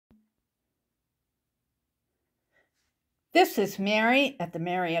This is Meri at the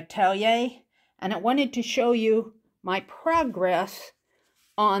Meri Atelier, and I wanted to show you my progress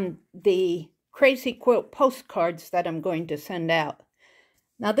on the Crazy Quilt postcards that I'm going to send out.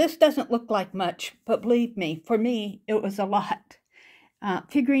 Now this doesn't look like much, but believe me, for me it was a lot.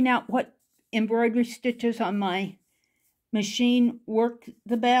 Figuring out what embroidery stitches on my machine work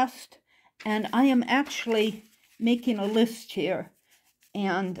the best, and I am actually making a list here,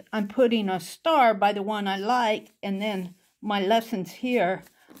 and I'm putting a star by the one I like, and then my lessons here,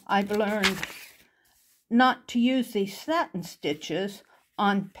 I've learned not to use these satin stitches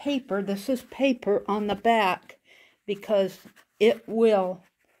on paper. This is paper on the back because it will,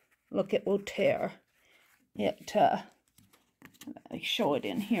 look, it will tear. I show it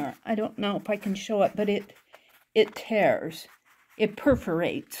in here. I don't know if I can show it, but it tears. It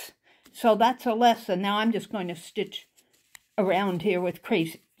perforates. So that's a lesson. Now I'm just going to stitch around here with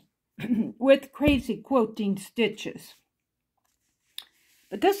crazy quilting stitches.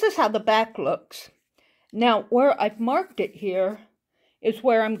 But this is how the back looks. Now, where I've marked it here is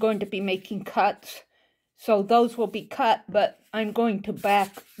where I'm going to be making cuts. So those will be cut, but I'm going to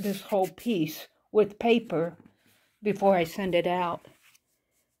back this whole piece with paper before I send it out.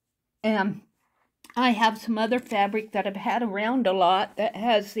 And I have some other fabric that I've had around a lot that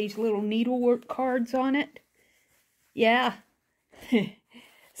has these little needlework cards on it. Yeah.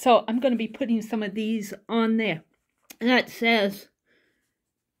 So I'm going to be putting some of these on there. That says,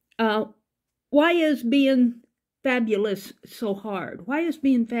 why is being fabulous so hard? Why is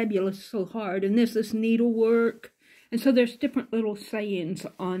being fabulous so hard? And this is needlework. And so there's different little sayings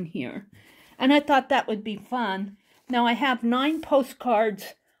on here. And I thought that would be fun. Now I have 9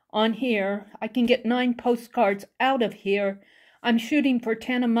 postcards on here. I can get 9 postcards out of here. I'm shooting for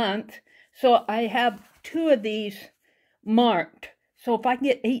 10 a month. So I have 2 of these marked. So if I can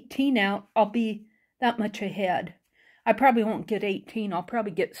get 18 out, I'll be that much ahead. I probably won't get 18. I'll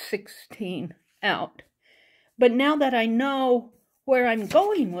probably get 16 out. But now that I know where I'm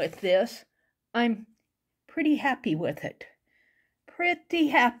going with this, I'm pretty happy with it. Pretty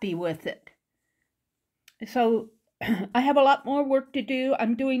happy with it. So I have a lot more work to do.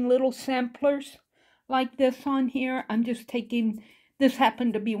 I'm doing little samplers like this on here. I'm just taking, this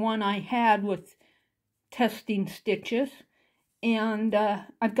happened to be one I had with testing stitches. And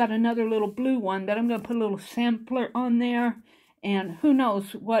I've got another little blue one that I'm going to put a little sampler on there. And who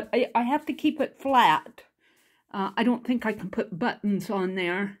knows what, I have to keep it flat. I don't think I can put buttons on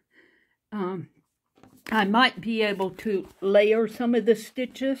there. I might be able to layer some of the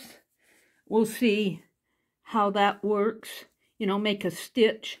stitches. We'll see how that works. You know, make a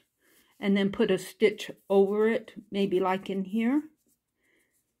stitch and then put a stitch over it, maybe like in here.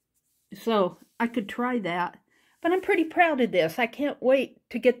 So I could try that. But I'm pretty proud of this. I can't wait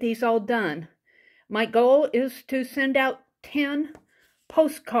to get these all done. My goal is to send out 10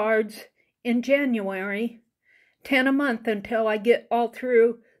 postcards in January, 10 a month until I get all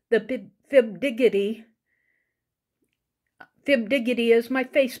through the Fibdiggity. Fibdiggity is my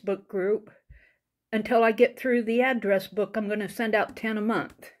Facebook group. Until I get through the address book, I'm going to send out 10 a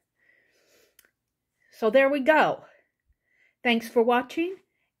month. So there we go. Thanks for watching,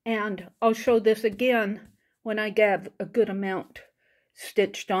 and I'll show this again when I get a good amount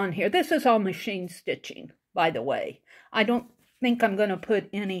stitched on here. This is all machine stitching, by the way. I don't think I'm going to put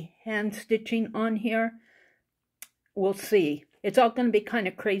any hand stitching on here. We'll see. It's all going to be kind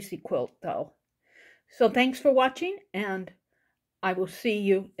of crazy quilt, though. So thanks for watching, and I will see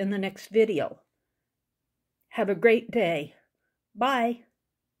you in the next video. Have a great day. Bye.